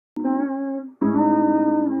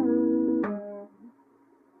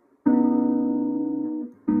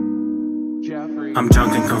I'm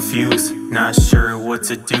drunk and confused, not sure what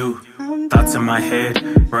to do. Thoughts in my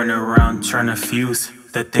head, running around trying to fuse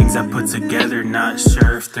the things I put together, not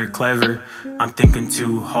sure if they're clever. I'm thinking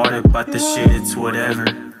too hard about the shit, it's whatever.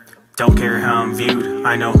 Don't care how I'm viewed,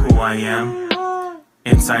 I know who I am.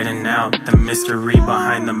 Inside and out, the mystery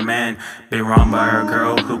behind the man. Been wronged by a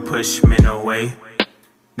girl who pushed men away.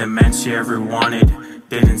 The man she ever wanted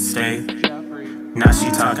didn't stay. Now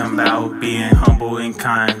she talking about being humble and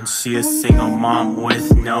kind. She a single mom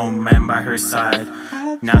with no man by her side.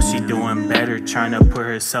 Now she doing better, trying to put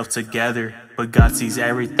herself together. But God sees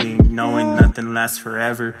everything, knowing nothing lasts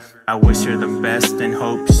forever. I wish her the best and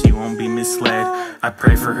hope she won't be misled. I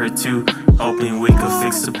pray for her too, hoping we could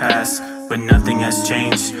fix the past. But nothing has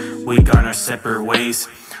changed, we gone our separate ways.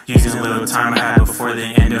 Using a little time I had before the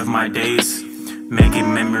end of my days.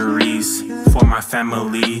 Making memories for my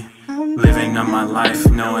family. Living on my life,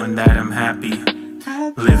 knowing that I'm happy.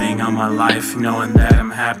 Living on my life, knowing that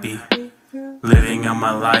I'm happy. Living on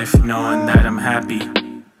my life, knowing that I'm happy.